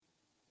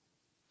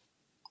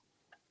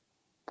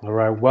All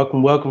right,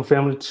 welcome,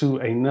 family, to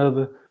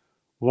another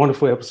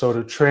wonderful episode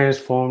of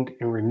Transformed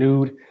and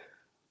Renewed.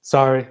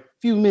 Sorry, a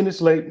few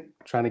minutes late,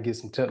 trying to get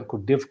some technical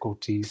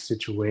difficulties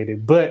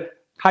situated. But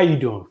how you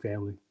doing,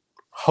 family?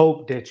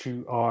 Hope that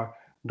you are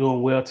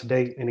doing well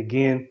today. And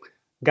again,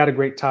 got a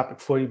great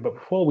topic for you. But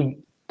before we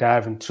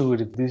dive into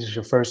it, if this is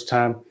your first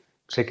time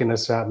checking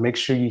us out, make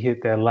sure you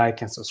hit that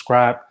like and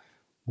subscribe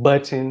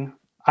button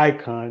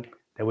icon.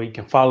 That way you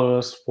can follow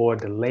us for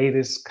the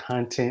latest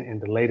content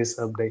and the latest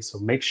updates. So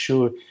make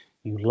sure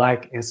you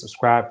like and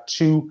subscribe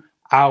to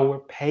our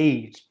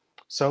page.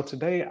 So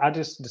today I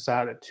just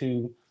decided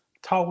to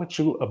talk with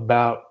you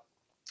about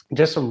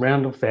just some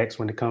random facts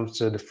when it comes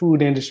to the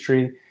food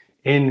industry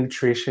and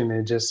nutrition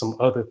and just some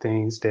other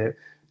things that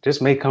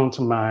just may come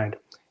to mind.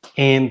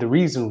 And the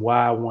reason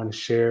why I want to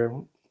share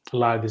a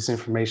lot of this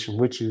information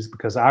with you is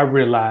because I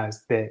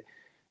realized that,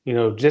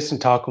 just in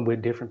talking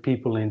with different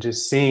people and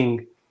just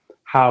seeing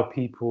how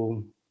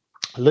people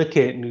look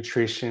at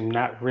nutrition,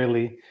 not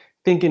really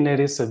thinking that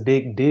it's a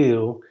big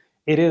deal.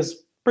 It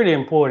is pretty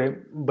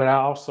important, but I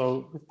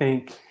also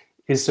think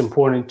it's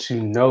important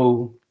to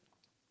know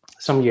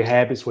some of your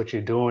habits, what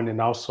you're doing, and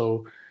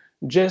also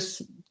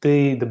just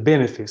the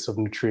benefits of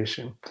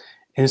nutrition.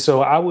 And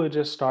so I would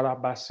just start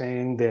off by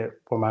saying that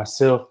for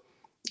myself,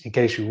 in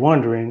case you're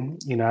wondering,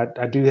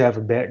 I do have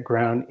a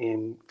background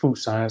in food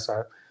science.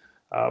 I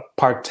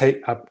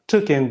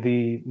took in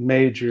the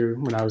major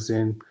when I was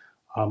in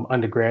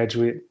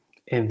undergraduate,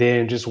 and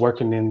then just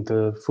working in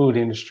the food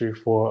industry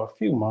for a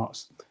few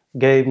months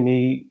gave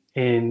me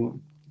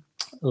in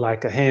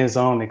like a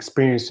hands-on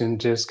experience and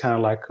just kind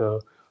of like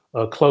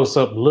a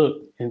close-up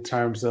look in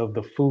terms of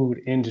the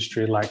food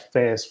industry, like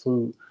fast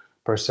food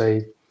per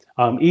se.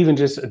 Even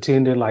just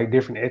attending like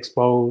different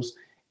expos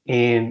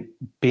and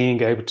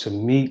being able to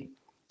meet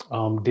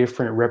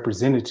different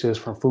representatives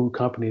from food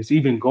companies,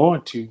 even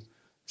going to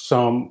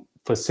some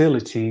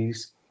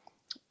facilities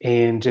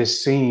and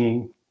just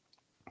seeing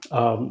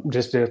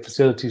just their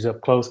facilities up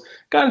close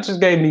kind of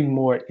just gave me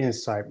more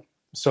insight.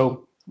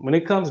 So when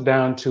it comes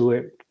down to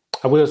it,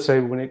 I will say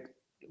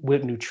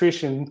with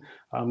nutrition,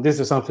 this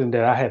is something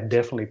that I have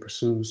definitely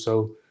pursued.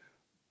 So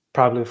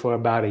probably for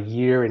about a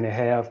year and a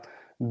half,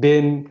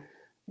 been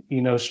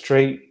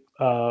straight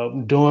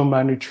doing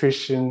my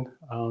nutrition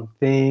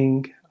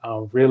thing.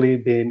 Really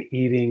been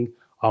eating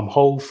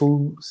whole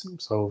foods.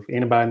 So if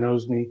anybody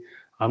knows me,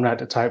 I'm not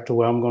the type to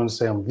where I'm going to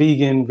say I'm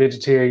vegan,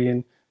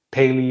 vegetarian,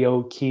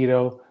 paleo,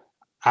 keto.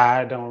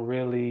 I don't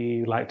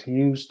really like to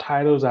use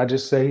titles. I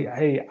just say,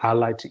 hey, I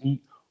like to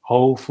eat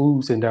whole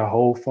foods in their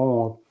whole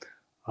form.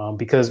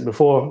 Because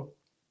before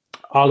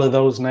all of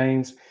those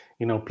names,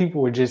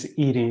 people were just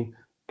eating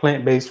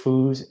plant-based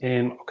foods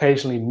and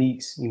occasionally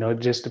meats. It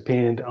just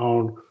depend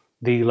on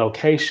the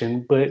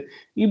location, but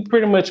you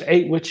pretty much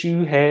ate what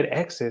you had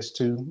access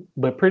to.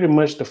 But pretty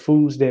much the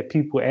foods that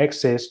people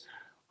access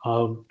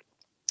um,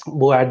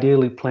 were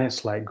ideally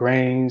plants like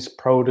grains,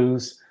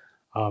 produce,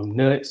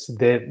 nuts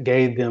that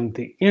gave them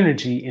the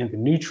energy and the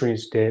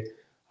nutrients that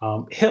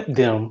helped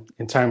them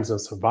in terms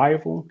of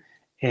survival,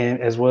 and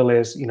as well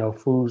as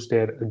foods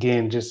that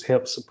again just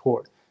help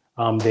support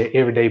their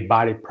everyday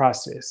body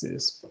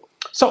processes.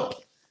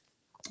 So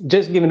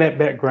just giving that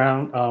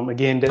background,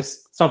 again,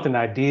 that's something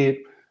I did.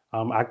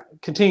 I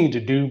continue to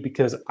do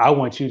because I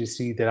want you to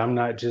see that I'm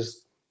not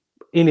just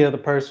any other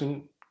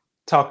person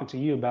talking to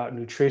you about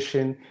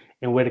nutrition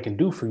and what it can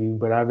do for you,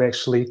 but I've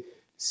actually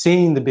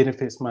seen the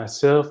benefits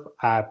myself.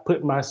 I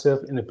put myself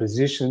in a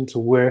position to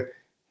where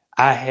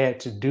I had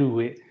to do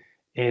it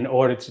in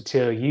order to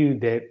tell you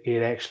that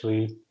it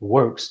actually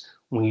works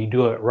when you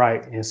do it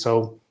right. And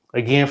so,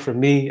 again, for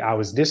me, I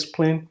was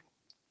disciplined.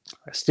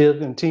 I still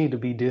continue to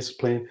be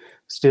disciplined,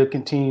 still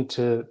continue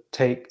to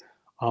take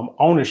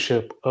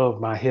ownership of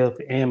my health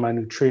and my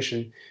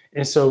nutrition.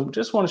 And so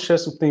just want to share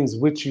some things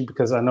with you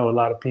because I know a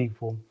lot of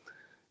people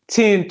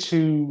tend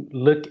to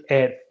look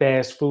at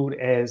fast food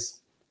as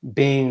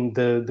being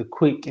the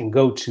quick and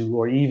go to,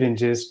 or even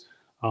just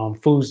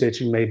foods that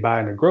you may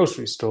buy in a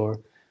grocery store,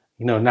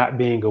 not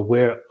being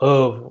aware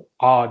of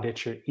all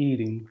that you're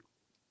eating.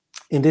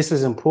 And this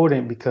is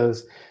important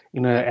because,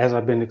 as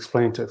I've been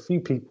explaining to a few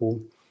people,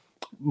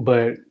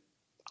 but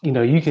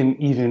you can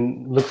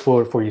even look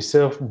for it for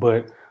yourself,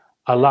 but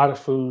a lot of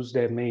foods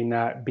that may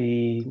not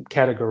be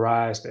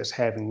categorized as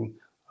having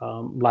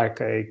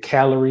like a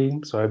calorie,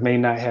 so it may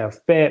not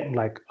have fat,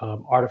 like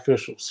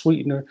artificial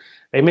sweetener.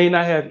 They may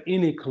not have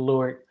any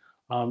caloric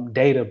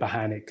data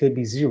behind it, could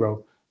be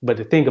zero. But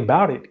the thing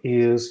about it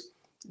is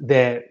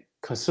that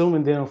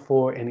consuming them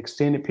for an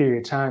extended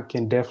period of time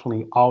can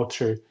definitely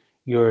alter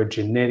your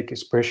genetic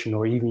expression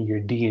or even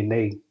your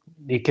DNA.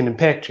 It can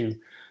impact you.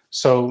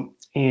 So,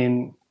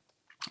 in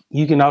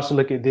you can also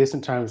look at this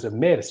in terms of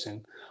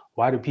medicine.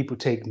 Why do people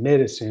take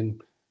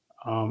medicine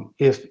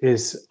if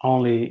it's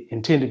only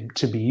intended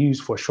to be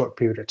used for a short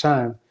period of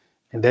time?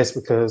 And that's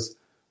because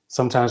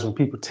sometimes when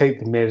people take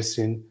the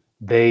medicine,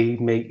 they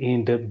may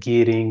end up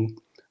getting,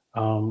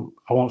 I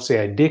won't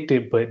say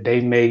addicted, but they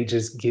may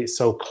just get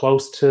so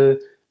close to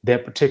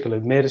that particular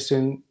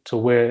medicine to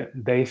where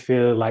they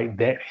feel like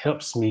that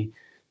helps me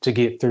to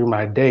get through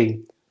my day.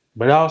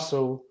 But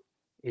also,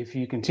 if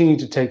you continue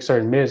to take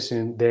certain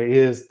medicine, there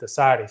is the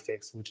side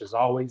effects, which is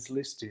always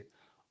listed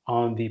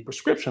on the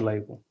prescription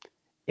label.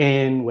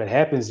 And what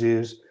happens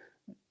is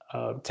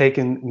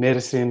taking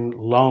medicine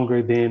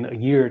longer than a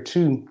year or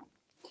two,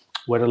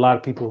 what a lot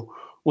of people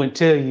wouldn't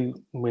tell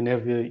you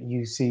whenever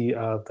you see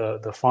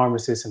the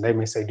pharmacist and they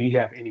may say, do you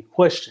have any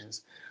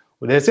questions?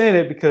 Well, they're saying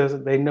that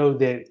because they know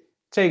that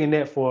taking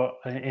that for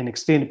an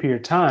extended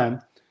period of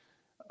time,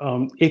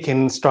 it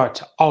can start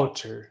to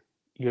alter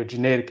your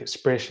genetic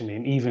expression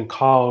and even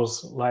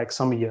cause like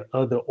some of your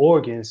other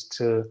organs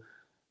to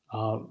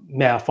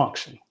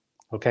malfunction.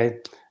 Okay.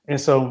 And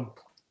so,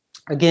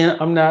 again,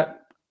 I'm not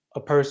a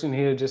person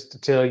here just to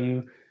tell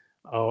you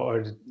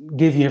or to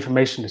give you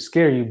information to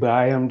scare you, but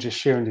I am just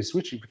sharing this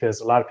with you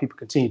because a lot of people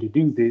continue to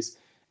do this.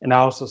 And I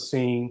also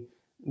seen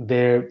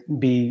there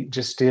be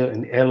just still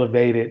an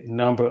elevated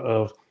number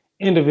of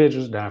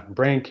individuals dying from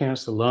brain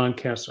cancer, lung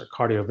cancer,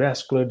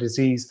 cardiovascular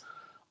disease,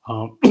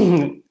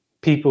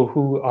 people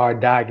who are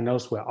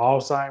diagnosed with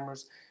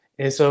Alzheimer's.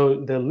 And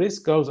so the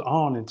list goes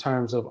on in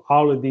terms of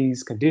all of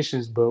these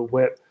conditions, but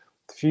what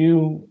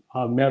few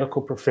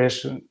medical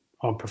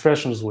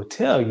professionals will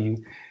tell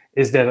you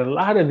is that a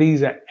lot of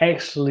these are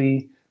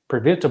actually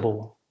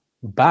preventable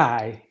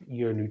by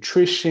your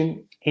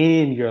nutrition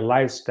and your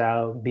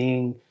lifestyle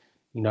being,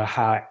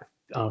 how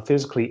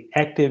physically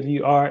active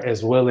you are,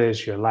 as well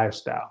as your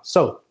lifestyle.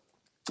 So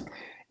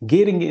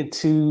getting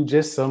into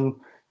just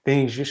some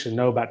things you should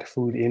know about the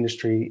food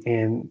industry.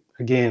 And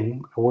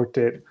again, I worked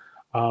at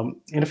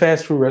in a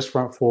fast food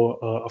restaurant for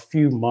a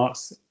few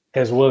months,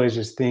 as well as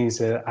just things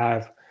that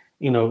I've,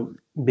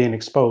 been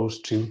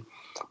exposed to.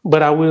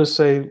 But I will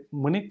say,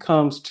 when it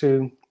comes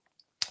to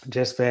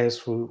just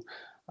fast food,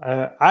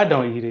 I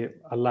don't eat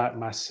it a lot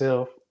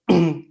myself.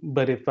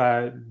 But if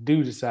I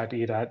do decide to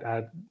eat,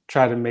 I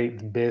try to make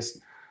the best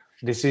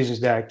decisions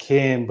that I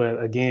can.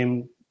 But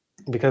again,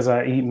 because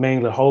I eat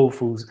mainly whole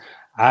foods,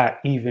 I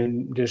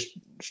even just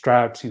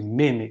strive to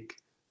mimic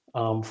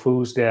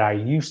foods that I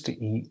used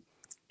to eat,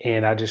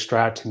 and I just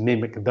strive to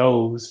mimic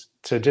those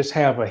to just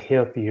have a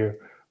healthier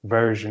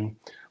version.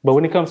 But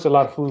when it comes to a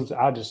lot of foods,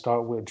 I just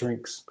start with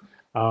drinks.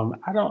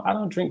 I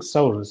don't drink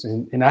sodas,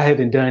 and I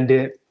haven't done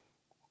that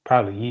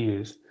probably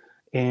years.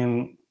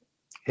 And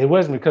it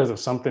wasn't because of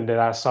something that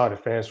I saw at a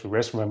fast food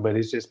restaurant, but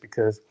it's just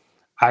because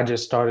I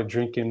just started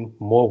drinking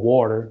more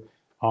water,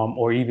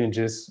 or even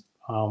just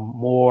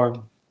more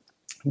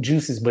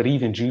juices. But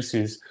even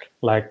juices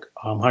like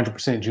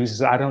 100%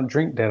 juices, I don't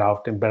drink that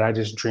often, but I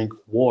just drink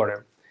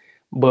water.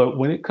 But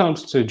when it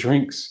comes to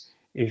drinks,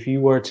 if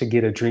you were to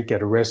get a drink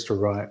at a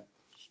restaurant,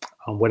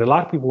 what a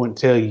lot of people wouldn't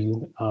tell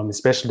you,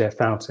 especially that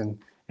fountain,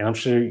 and I'm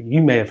sure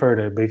you may have heard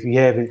of it, but if you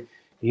haven't,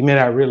 you may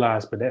not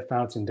realize, but that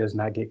fountain does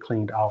not get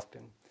cleaned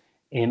often.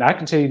 And I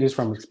can tell you this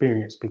from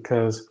experience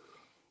because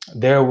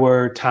there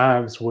were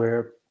times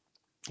where,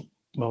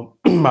 well,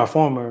 my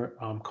former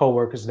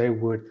coworkers, they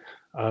would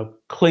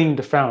clean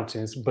the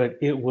fountains, but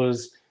it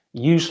was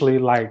usually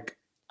like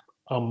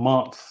a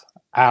month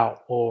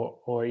out,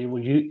 or it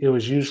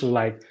was usually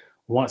like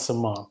once a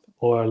month,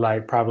 or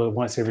like probably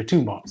once every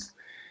 2 months.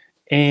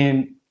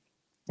 And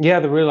you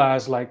have to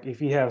realize, like,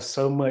 if you have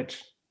so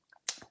much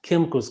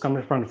chemicals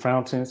coming from the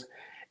fountains,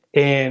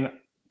 and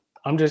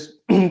I'm just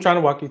trying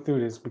to walk you through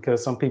this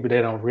because some people,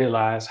 they don't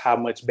realize how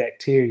much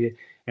bacteria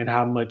and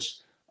how much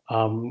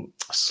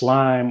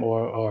slime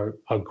or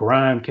a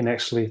grime can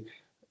actually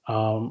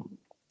um,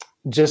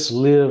 just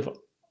live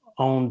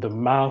on the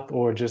mouth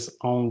or just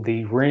on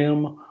the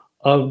rim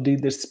of the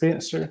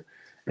dispenser.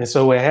 And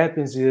so what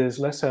happens is,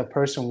 let's say a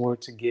person were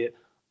to get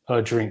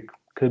a drink,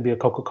 could be a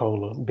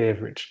Coca-Cola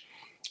beverage,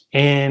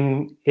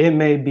 and it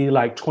may be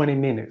like 20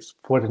 minutes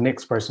before the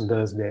next person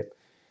does that.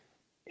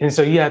 And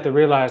so you have to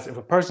realize, if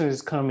a person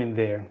is coming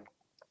there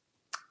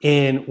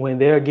and when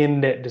they're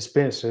getting that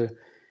dispenser,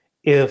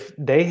 if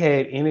they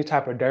had any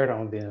type of dirt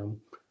on them,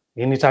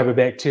 any type of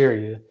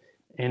bacteria,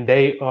 and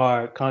they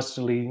are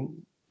constantly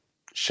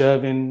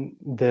shoving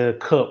the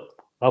cup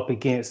up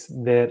against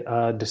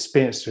that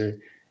dispenser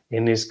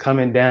and it's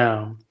coming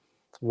down,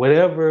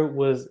 whatever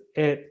was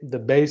at the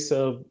base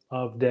of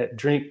that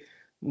drink,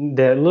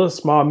 that little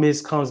small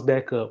mist comes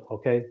back up.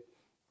 Okay.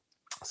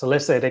 So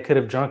let's say they could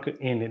have drunk it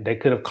in it, they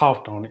could have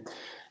coughed on it.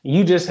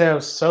 You just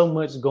have so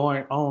much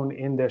going on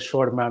in that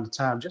short amount of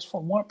time just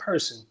for one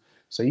person.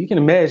 So you can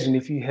imagine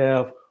if you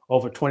have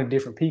over 20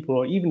 different people,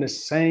 or even the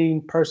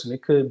same person,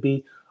 it could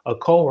be a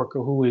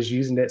coworker who is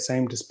using that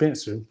same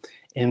dispenser,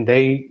 and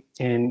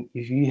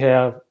if you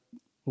have,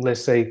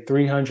 let's say,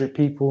 300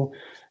 people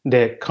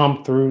that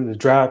come through the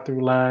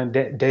drive-through line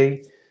that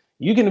day,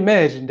 you can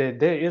imagine that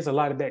there is a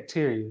lot of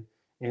bacteria.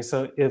 And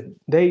so if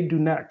they do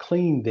not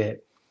clean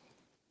that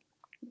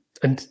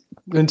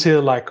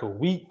until like a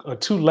week or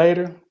two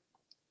later,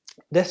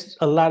 that's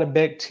a lot of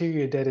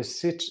bacteria that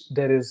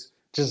is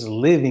just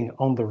living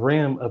on the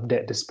rim of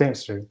that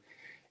dispenser.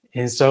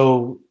 And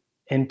so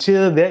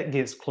until that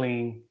gets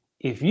clean,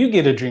 if you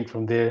get a drink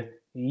from there,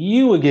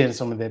 you were getting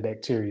some of that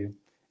bacteria.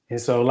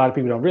 And so a lot of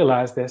people don't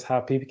realize that's how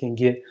people can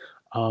get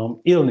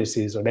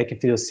illnesses, or they can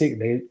feel sick.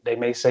 They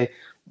may say,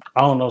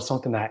 I don't know,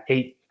 something I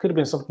ate. Could have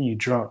been something you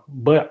drunk,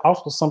 but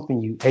also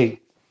something you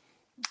ate.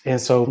 And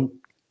so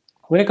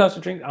when it comes to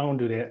drink, I don't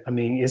do that. I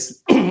mean,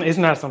 it's it's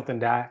not something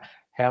that I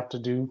have to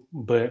do,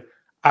 but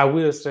I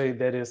will say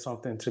that is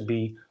something to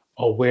be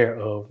aware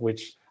of,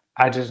 which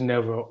I just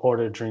never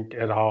order a drink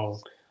at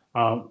all.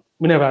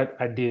 Whenever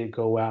I did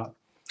go out,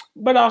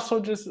 but also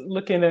just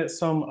looking at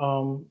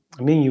some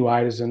menu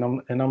items, and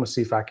I'm gonna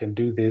see if I can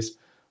do this.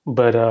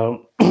 But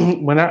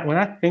when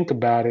I think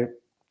about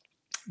it,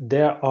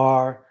 there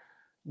are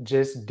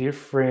just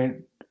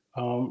different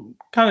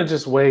kind of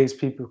just ways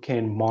people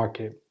can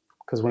market.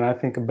 Because when I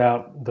think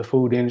about the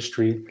food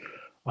industry,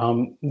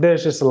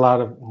 there's just a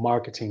lot of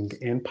marketing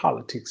and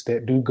politics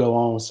that do go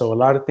on. So a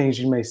lot of things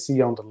you may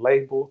see on the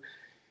label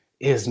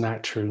is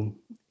not true.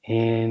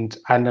 And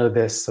I know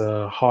that's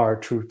a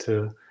hard truth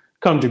to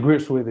come to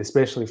grips with,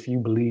 especially if you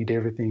believed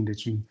everything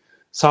that you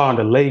saw on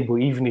the label,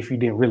 even if you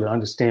didn't really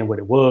understand what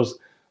it was.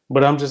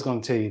 But I'm just going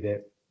to tell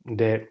you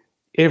that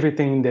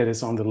everything that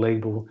is on the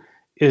label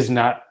is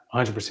not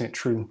 100%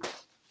 true.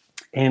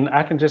 And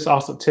I can just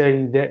also tell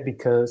you that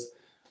because,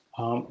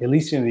 at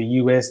least in the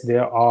US,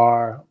 there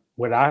are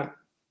what I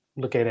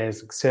look at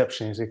as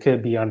exceptions. It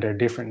could be under a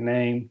different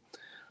name,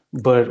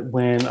 but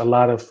when a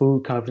lot of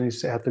food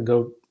companies have to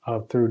go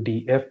through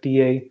the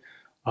FDA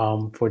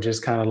for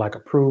just kind of like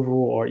approval,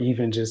 or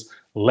even just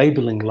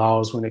labeling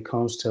laws when it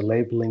comes to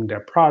labeling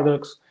their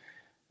products,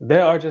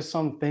 there are just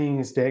some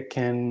things that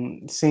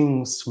can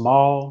seem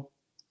small,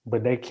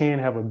 but they can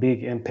have a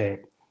big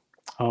impact.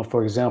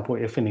 For example,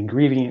 if an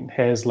ingredient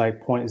has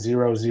like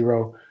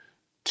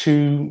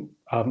 0.002,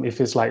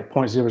 if it's like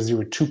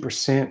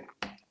 0.002%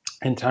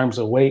 in terms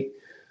of weight,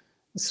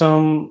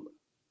 some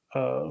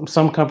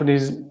some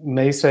companies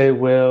may say,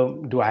 well,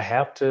 do I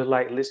have to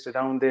like list it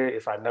on there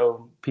if I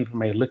know people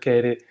may look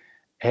at it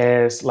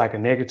as like a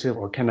negative,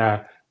 or can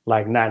I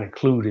like not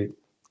include it?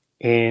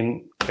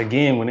 And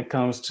again, when it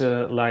comes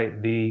to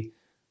like the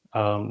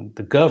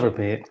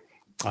government,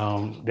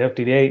 the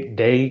FDA,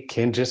 they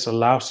can just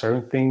allow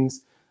certain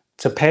things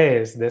to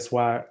pass. That's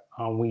why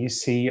when you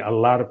see a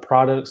lot of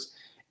products,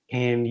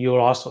 and you'll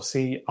also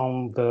see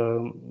on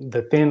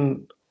the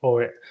thin,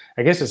 or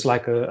I guess it's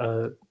like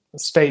a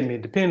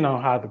statement, depending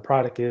on how the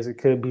product is. It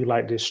could be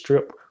like this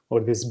strip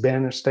or this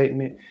banner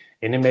statement,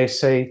 and it may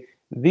say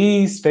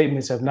these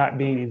statements have not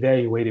been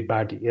evaluated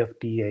by the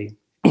FDA,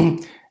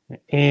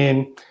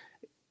 and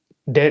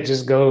that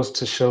just goes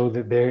to show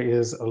that there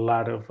is a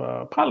lot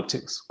of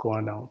politics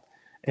going on.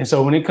 And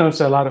so when it comes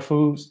to a lot of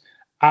foods,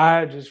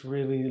 I just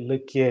really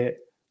look at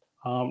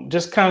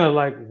just kind of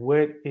like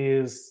what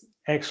is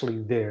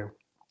actually there.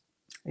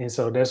 And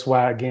so that's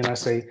why, again, I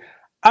say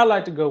I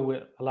like to go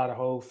with a lot of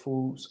whole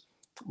foods.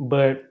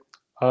 But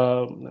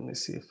let me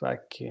see if I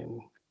can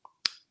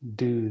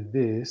do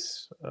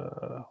this.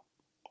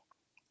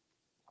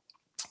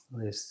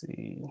 Let's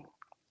see.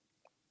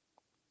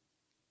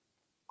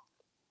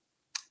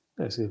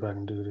 Let's see if I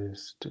can do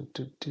this.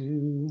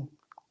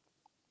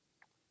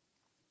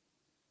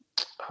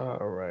 All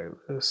right,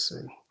 let's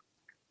see.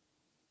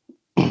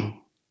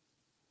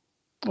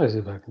 Let's see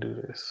if I can do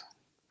this.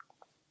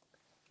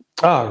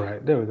 All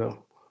right, there we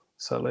go.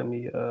 So let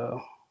me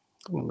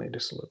make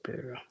this a little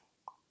bigger.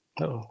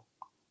 Oh,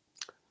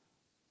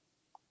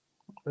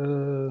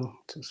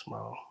 too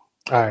small.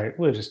 All right,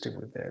 we'll just stick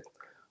with that.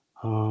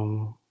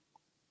 Um,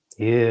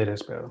 yeah,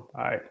 that's better. All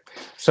right.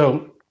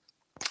 So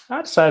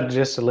I decided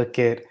just to look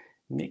at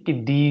Mickey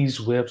D's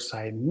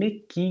website.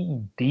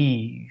 Mickey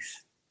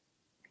D's.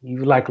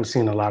 You've likely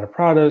seen a lot of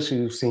products.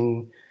 You've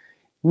seen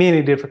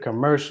many different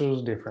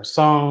commercials, different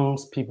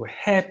songs, people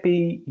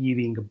happy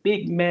eating a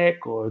Big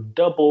Mac or a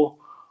double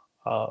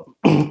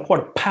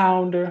quarter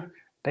pounder.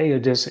 They are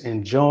just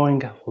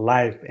enjoying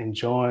life,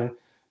 enjoying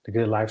the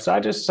good life. So I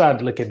just decided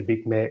to look at the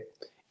Big Mac.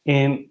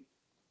 And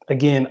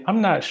again,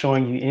 I'm not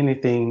showing you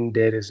anything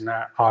that is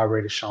not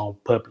already shown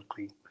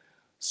publicly.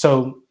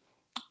 So,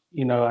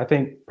 I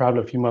think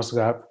probably a few months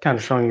ago, I've kind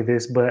of shown you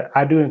this, but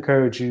I do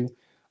encourage you,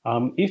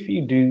 if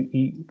you do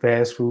eat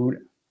fast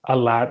food a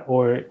lot,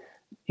 or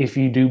if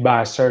you do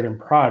buy certain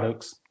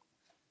products,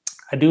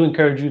 I do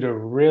encourage you to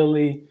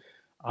really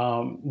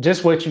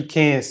just what you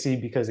can see,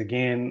 because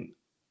again,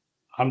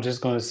 I'm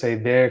just going to say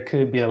there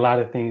could be a lot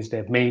of things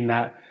that may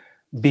not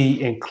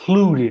be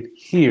included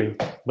here,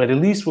 but at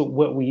least with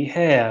what we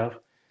have,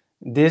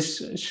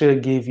 this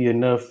should give you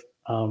enough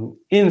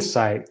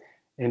insight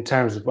in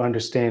terms of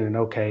understanding,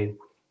 okay,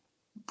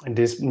 and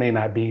this may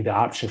not be the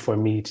option for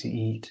me to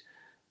eat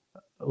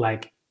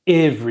like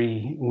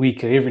every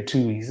week or every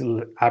 2 weeks.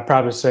 I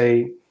probably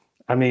say,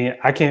 I mean,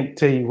 I can't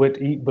tell you what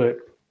to eat, but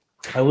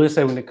I will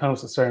say when it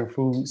comes to certain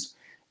foods,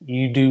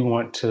 you do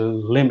want to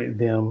limit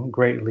them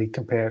greatly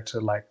compared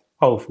to like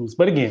whole foods.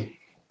 But again,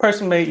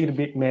 person may eat a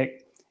Big Mac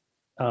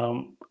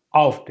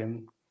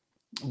often,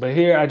 but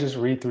here I just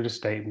read through the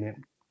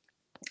statement.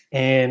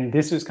 And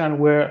this is kind of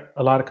where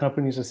a lot of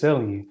companies are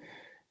selling you.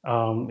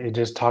 It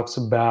just talks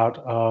about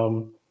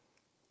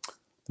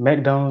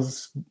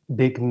McDonald's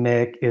Big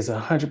Mac is a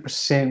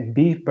 100%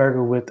 beef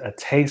burger with a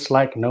taste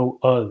like no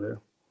other.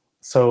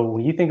 So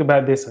when you think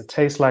about this, a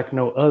taste like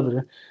no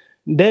other,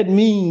 that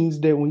means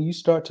that when you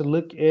start to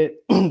look at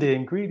the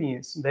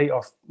ingredients,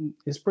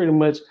 it's pretty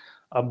much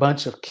a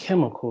bunch of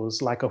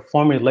chemicals, like a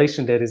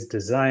formulation that is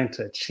designed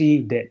to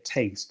achieve that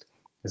taste.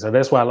 And so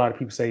that's why a lot of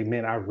people say,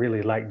 man, I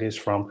really like this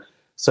from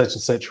such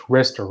and such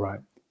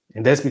restaurant.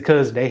 And that's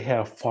because they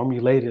have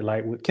formulated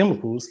like with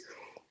chemicals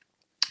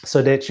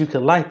so that you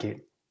can like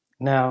it.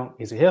 Now,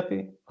 is it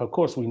healthy? Of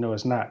course, we know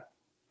it's not.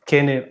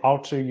 Can it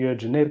alter your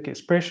genetic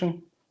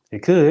expression?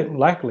 It could,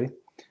 likely.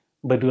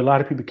 But do a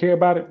lot of people care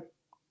about it?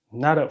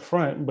 Not up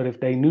front, but if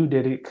they knew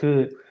that it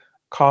could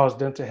cause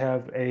them to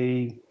have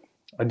a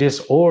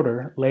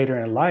disorder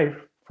later in life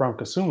from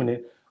consuming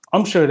it,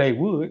 I'm sure they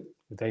would.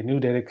 If they knew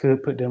that it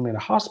could put them in a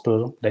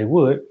hospital, they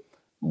would.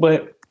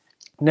 But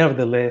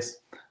nevertheless,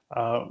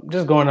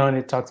 just going on,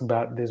 it talks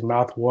about this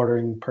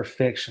mouth-watering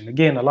perfection.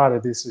 Again, a lot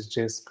of this is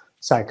just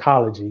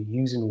psychology,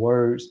 using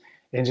words,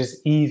 and just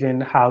even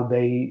how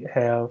they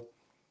have.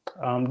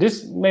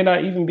 This may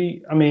not even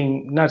be, I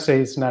mean, not to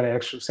say it's not an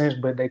actual sense,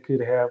 but they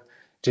could have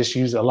just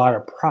used a lot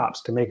of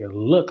props to make it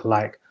look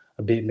like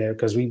a Big Mac,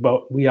 because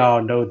we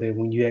all know that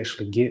when you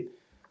actually get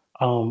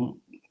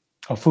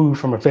a food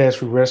from a fast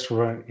food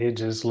restaurant, it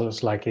just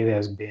looks like it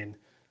has been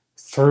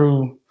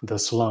through the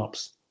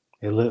slumps.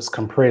 It looks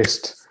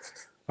compressed.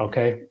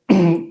 Okay.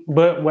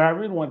 But what I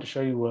really wanted to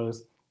show you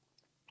was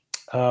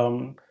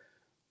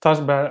talks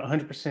about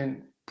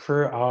 100%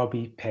 pure all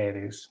beef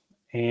patties.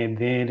 And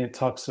then it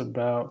talks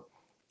about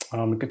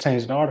it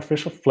contains no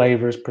artificial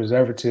flavors,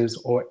 preservatives,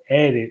 or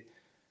added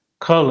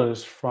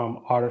colors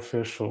from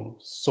artificial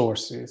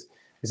sources.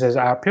 It says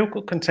our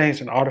pickle contains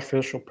an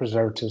artificial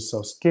preservative,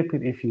 so skip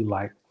it if you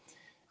like.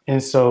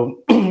 And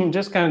so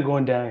just kind of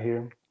going down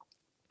here,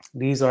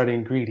 these are the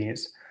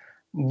ingredients.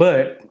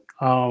 But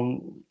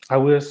I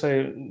will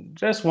say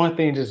just one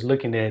thing, just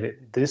looking at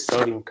it, this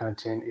sodium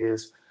content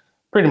is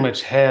pretty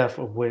much half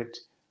of what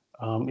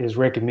is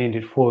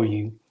recommended for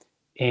you.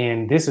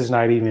 And this is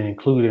not even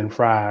including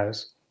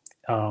fries,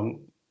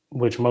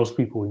 which most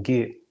people would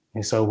get.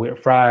 And so with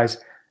fries,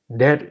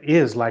 that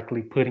is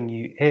likely putting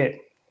you at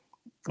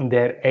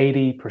that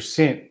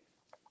 80%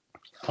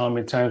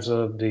 in terms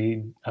of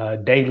the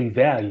daily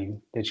value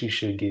that you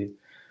should get.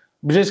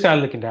 But just kind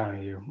of looking down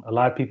here, a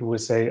lot of people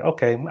would say,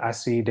 okay, I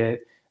see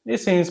that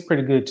this seems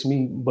pretty good to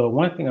me. But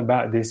one thing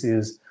about this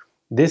is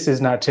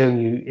not telling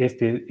you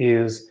if it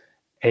is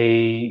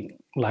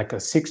like a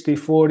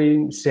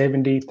 60-40,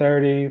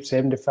 70-30,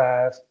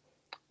 75,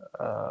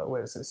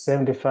 what is it,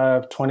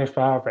 75-25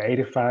 or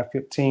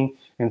 85-15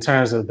 in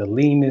terms of the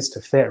leanness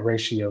to fat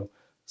ratio.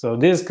 So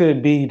this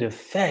could be the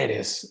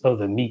fattest of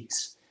the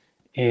meats,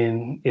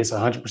 and it's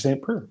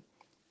 100% pure.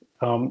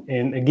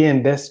 And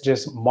again, that's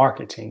just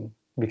marketing,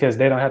 because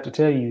they don't have to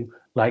tell you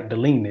like the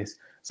leanness.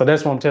 So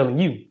that's what I'm telling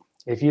you.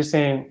 If you're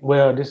saying,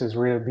 well, this is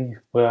real beef,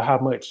 well, how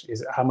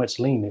much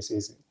leanness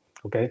is it?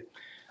 Okay.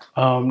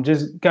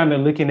 Just kind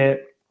of looking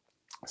at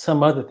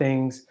some other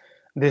things,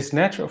 this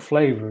natural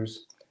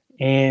flavors.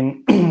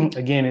 And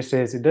again, it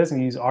says it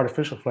doesn't use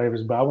artificial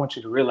flavors, but I want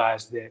you to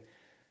realize that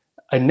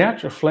a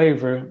natural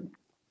flavor,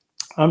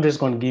 I'm just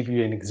going to give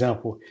you an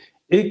example.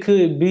 It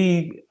could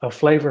be a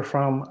flavor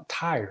from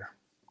tire.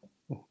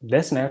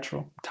 That's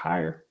natural,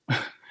 tire.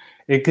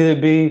 It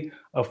could be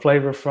a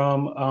flavor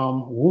from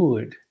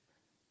wood,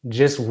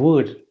 just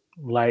wood.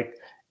 Like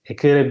it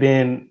could have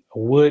been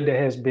wood that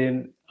has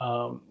been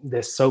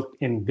that's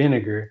soaked in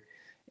vinegar,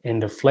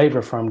 and the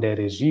flavor from that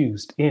is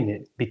used in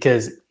it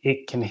because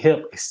it can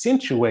help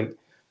accentuate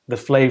the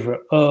flavor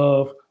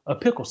of a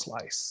pickle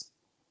slice.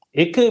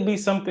 It could be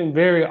something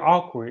very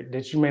awkward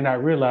that you may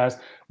not realize,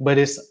 but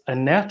it's a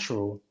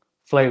natural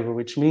flavor,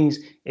 which means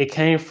it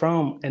came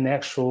from an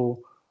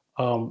actual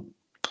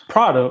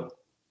product,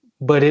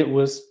 but it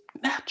was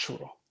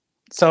natural.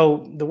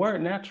 So the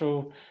word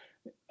natural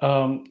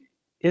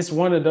it's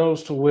one of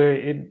those to where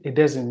it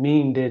doesn't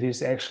mean that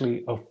it's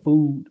actually a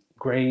food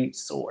grade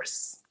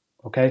source.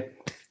 Okay.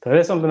 So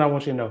that's something I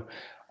want you to know.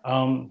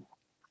 I'm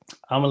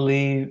going to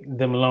leave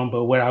them alone.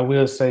 But what I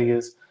will say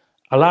is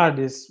a lot of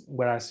this,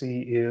 what I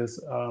see is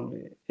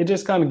it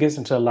just kind of gets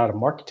into a lot of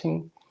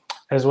marketing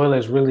as well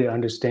as really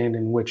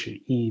understanding what you're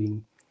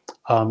eating.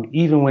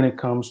 Even when it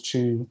comes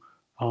to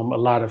a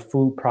lot of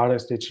food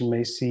products that you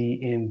may see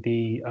in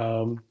the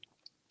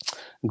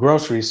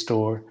grocery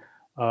store,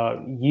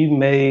 you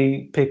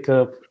may pick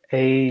up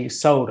a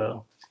soda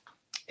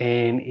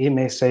and it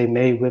may say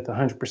made with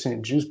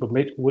 100% juice, but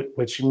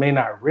what you may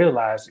not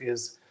realize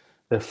is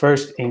the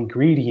first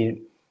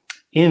ingredient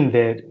in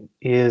that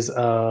is,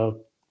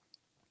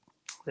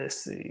 let's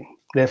see,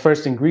 that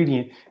first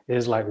ingredient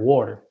is like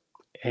water.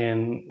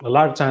 And a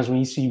lot of times when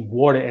you see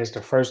water as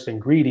the first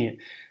ingredient,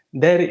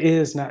 that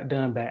is not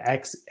done by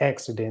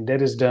accident.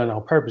 That is done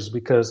on purpose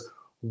because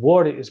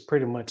water is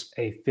pretty much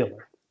a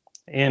filler.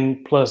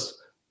 And plus,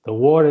 the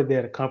water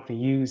that a company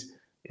uses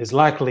is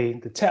likely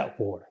the tap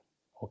water,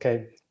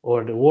 okay?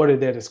 Or the water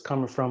that is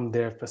coming from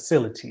their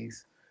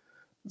facilities.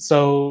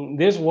 So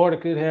this water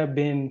could have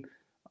been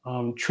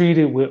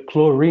treated with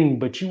chlorine,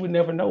 but you would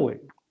never know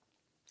it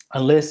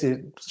unless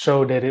it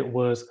showed that it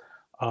was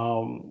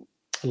um,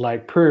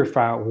 like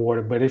purified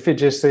water. But if it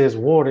just says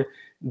water,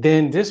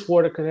 then this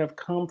water could have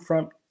come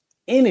from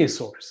any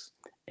source,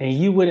 and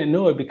you wouldn't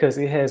know it because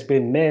it has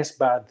been masked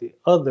by the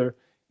other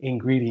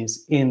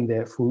ingredients in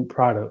that food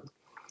product.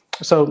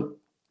 So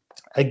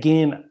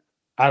again,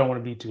 I don't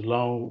want to be too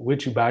long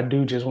with you, but I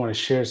do just want to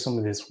share some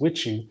of this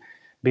with you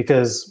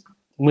because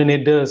when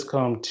it does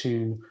come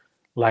to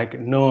like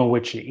knowing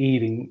what you're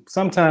eating,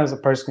 sometimes a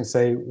person can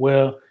say,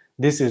 well,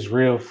 this is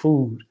real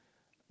food,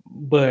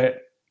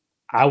 but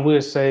I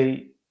would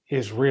say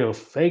it's real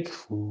fake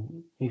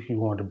food if you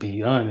want to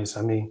be honest.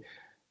 I mean,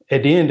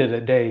 at the end of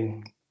the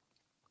day,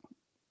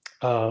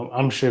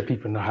 I'm sure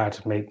people know how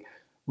to make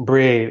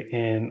bread,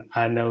 and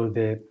I know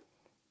that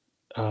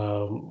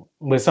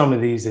with some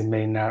of these, it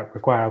may not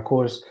require, of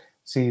course,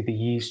 see the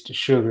yeast, the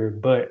sugar,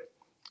 but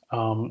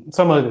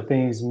some other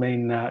things may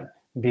not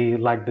be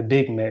like the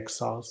Big Mac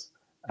sauce.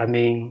 I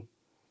mean,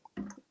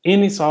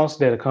 any sauce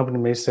that a company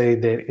may say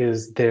that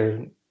is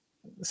their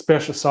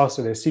special sauce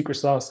or their secret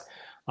sauce,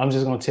 I'm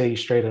just going to tell you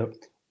straight up.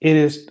 It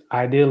is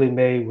ideally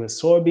made with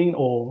soybean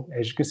oil,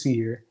 as you can see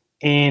here,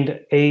 and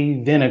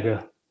a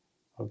vinegar.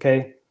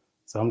 Okay,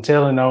 so I'm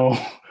telling on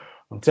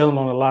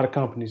a lot of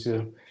companies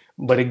here.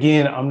 But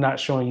again, I'm not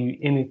showing you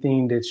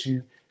anything that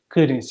you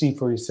couldn't see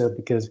for yourself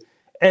because,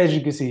 as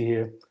you can see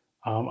here,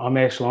 I'm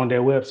actually on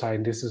their website,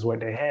 and this is what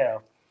they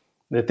have.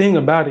 The thing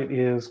about it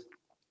is,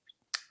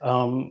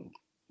 um,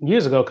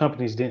 years ago,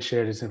 companies didn't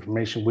share this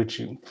information with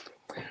you,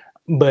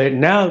 but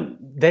now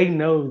they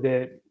know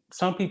that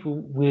some people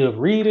will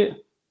read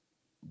it,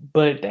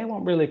 but they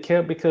won't really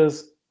care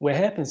because what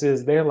happens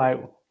is they're like,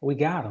 "We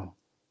got them.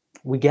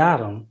 We got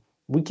them."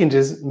 We can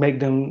just make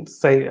them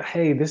say,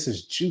 hey, this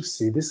is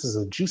juicy. This is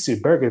a juicy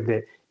burger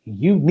that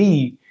you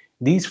need.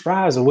 These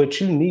fries are what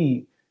you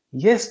need.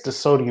 Yes, the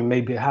sodium may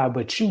be high,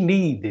 but you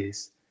need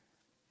this.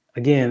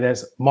 Again,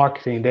 that's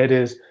marketing. That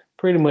is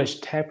pretty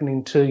much tapping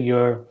into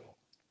your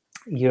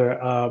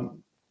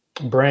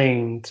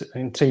brain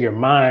into your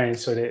mind,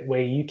 so that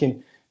way you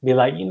can be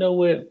like, you know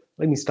what?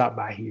 Let me stop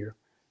by here.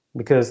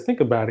 Because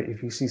think about it,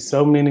 if you see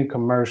so many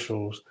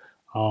commercials,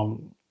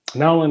 um,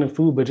 not only in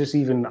food, but just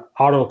even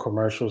auto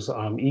commercials,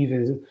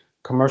 even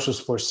commercials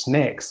for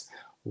snacks.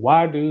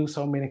 Why do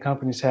so many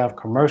companies have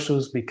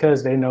commercials?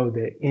 Because they know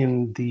that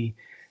in the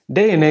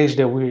day and age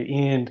that we're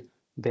in,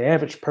 the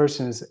average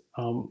person's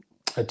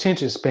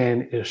attention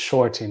span is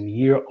shortened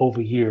year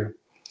over year.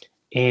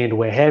 And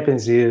what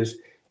happens is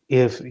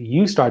if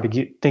you start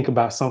to think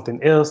about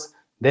something else,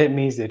 that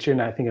means that you're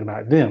not thinking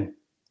about them.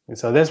 And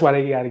so that's why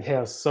they got to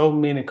have so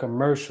many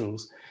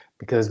commercials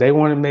because they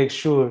want to make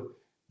sure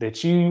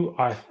that you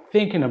are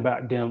thinking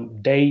about them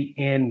day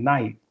and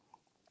night.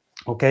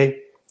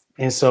 Okay.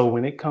 And so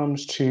when it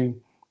comes to,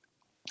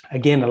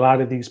 again, a lot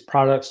of these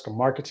products, the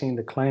marketing,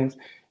 the claims,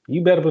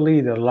 you better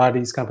believe that a lot of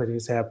these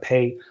companies have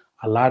paid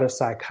a lot of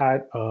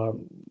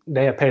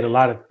they have paid a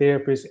lot of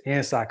therapists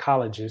and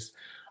psychologists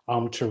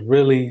to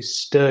really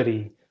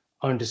study,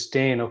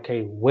 understand,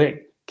 okay, what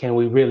can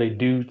we really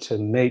do to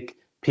make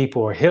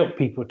people or help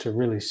people to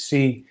really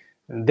see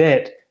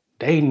that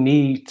they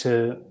need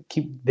to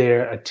keep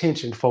their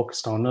attention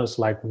focused on us.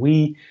 Like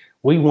we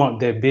want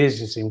their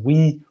business and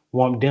we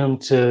want them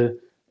to,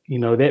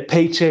 that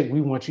paycheck,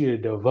 we want you to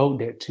devote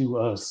that to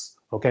us.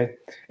 Okay.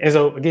 And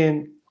so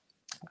again,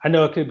 I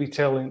know it could be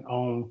telling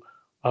on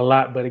a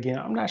lot, but again,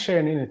 I'm not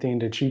sharing anything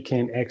that you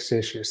can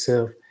access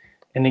yourself.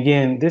 And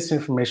again, this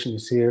information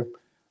is here.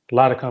 A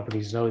lot of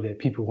companies know that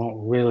people won't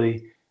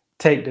really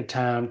take the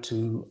time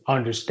to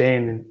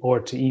understand or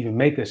to even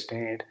make a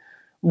stand.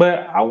 But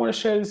I want to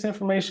share this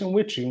information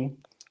with you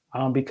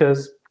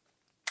because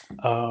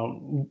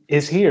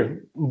it's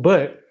here.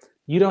 But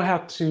you don't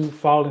have to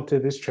fall into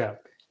this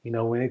trap.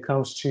 When it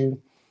comes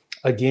to,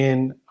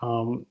 again,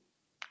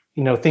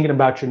 thinking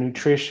about your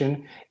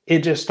nutrition, it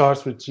just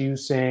starts with you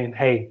saying,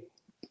 hey,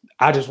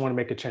 I just want to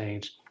make a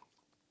change.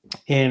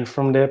 And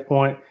from that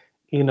point,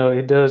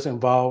 it does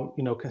involve,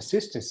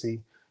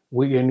 consistency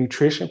with your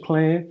nutrition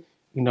plan,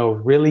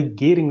 really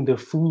getting the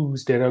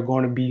foods that are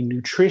going to be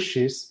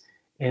nutritious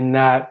and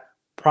not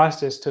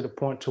processed to the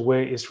point to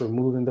where it's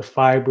removing the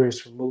fiber,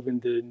 it's removing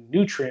the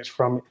nutrients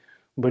from it.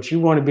 But you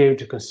want to be able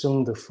to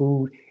consume the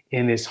food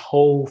in its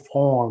whole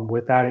form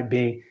without it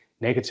being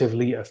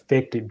negatively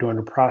affected during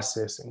the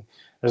processing.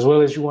 As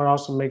well as you want to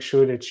also make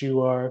sure that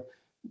you are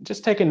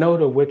just taking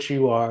note of what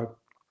you are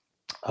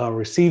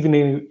receiving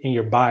in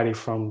your body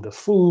from the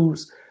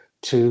foods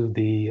to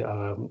the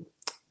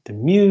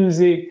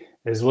music,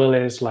 as well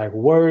as like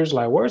words.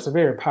 Like words are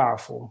very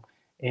powerful,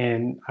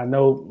 and I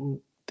know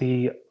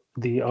the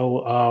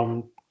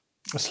old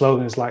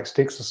slogans like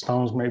 "sticks and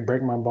stones may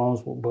break my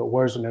bones, but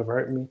words will never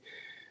hurt me."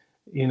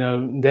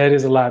 That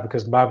is a lie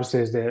because the Bible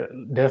says that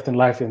death and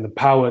life in the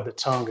power of the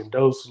tongue, and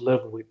those who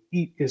love it would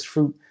eat its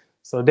fruit.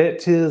 So that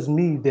tells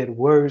me that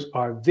words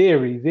are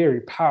very,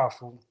 very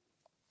powerful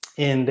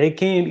and they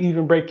can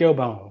even break your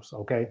bones.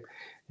 Okay.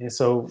 And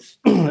so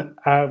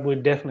I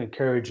would definitely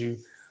encourage you,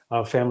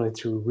 family,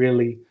 to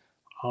really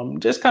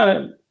just kind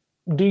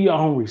of do your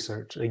own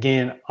research.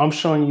 Again, I'm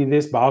showing you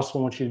this, but I also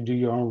want you to do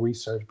your own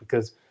research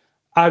because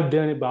I've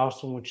done it, but I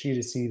also want you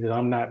to see that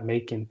I'm not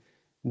making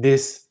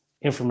this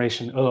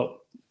information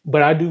up.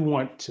 But I do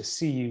want to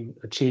see you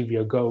achieve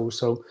your goals.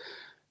 So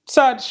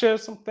decided to share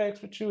some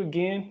facts with you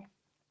again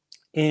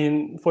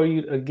and for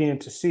you again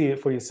to see it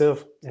for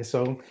yourself. And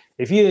so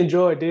if you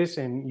enjoyed this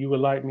and you would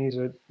like me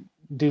to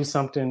do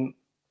something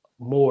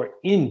more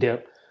in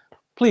depth,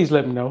 please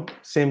let me know.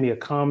 Send me a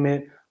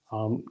comment.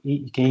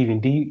 You can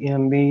even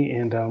DM me,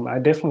 and I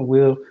definitely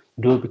will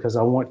do it because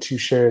I want to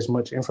share as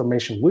much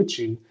information with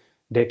you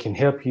that can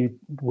help you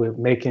with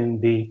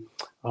making the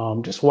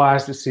just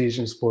wise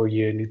decisions for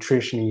your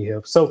nutrition and your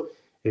health. So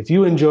if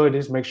you enjoyed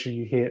this, make sure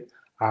you hit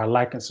our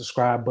like and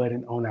subscribe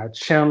button on our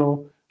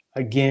channel.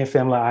 Again,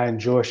 family, I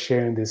enjoy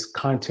sharing this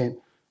content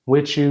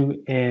with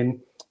you,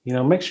 and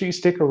make sure you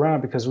stick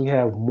around because we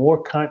have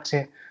more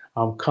content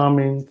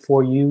coming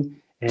for you,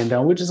 and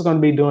we're just going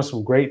to be doing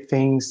some great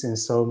things. And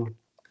so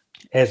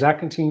as I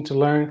continue to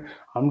learn,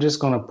 I'm just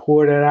going to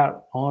pour that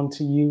out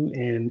onto you.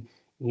 And,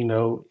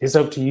 it's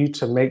up to you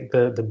to make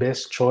the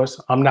best choice.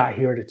 I'm not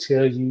here to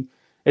tell you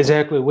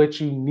exactly what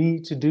you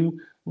need to do,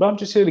 but I'm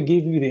just here to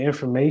give you the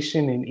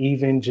information and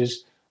even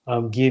just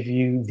give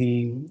you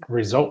the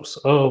results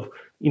of,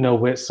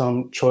 what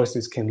some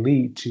choices can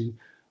lead to.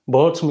 But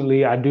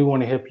ultimately, I do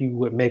want to help you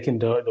with making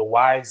the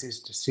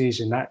wisest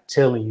decision, not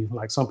telling you,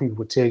 like some people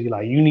would tell you,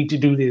 like, you need to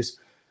do this.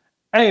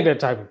 I ain't that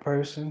type of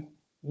person.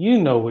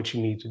 You know what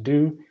you need to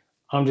do.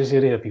 I'm just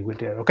here to help you with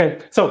that. Okay.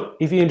 So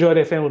if you enjoy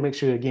that, family, make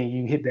sure again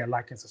you hit that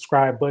like and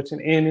subscribe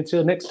button. And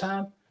until next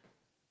time,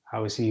 I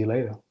will see you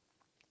later.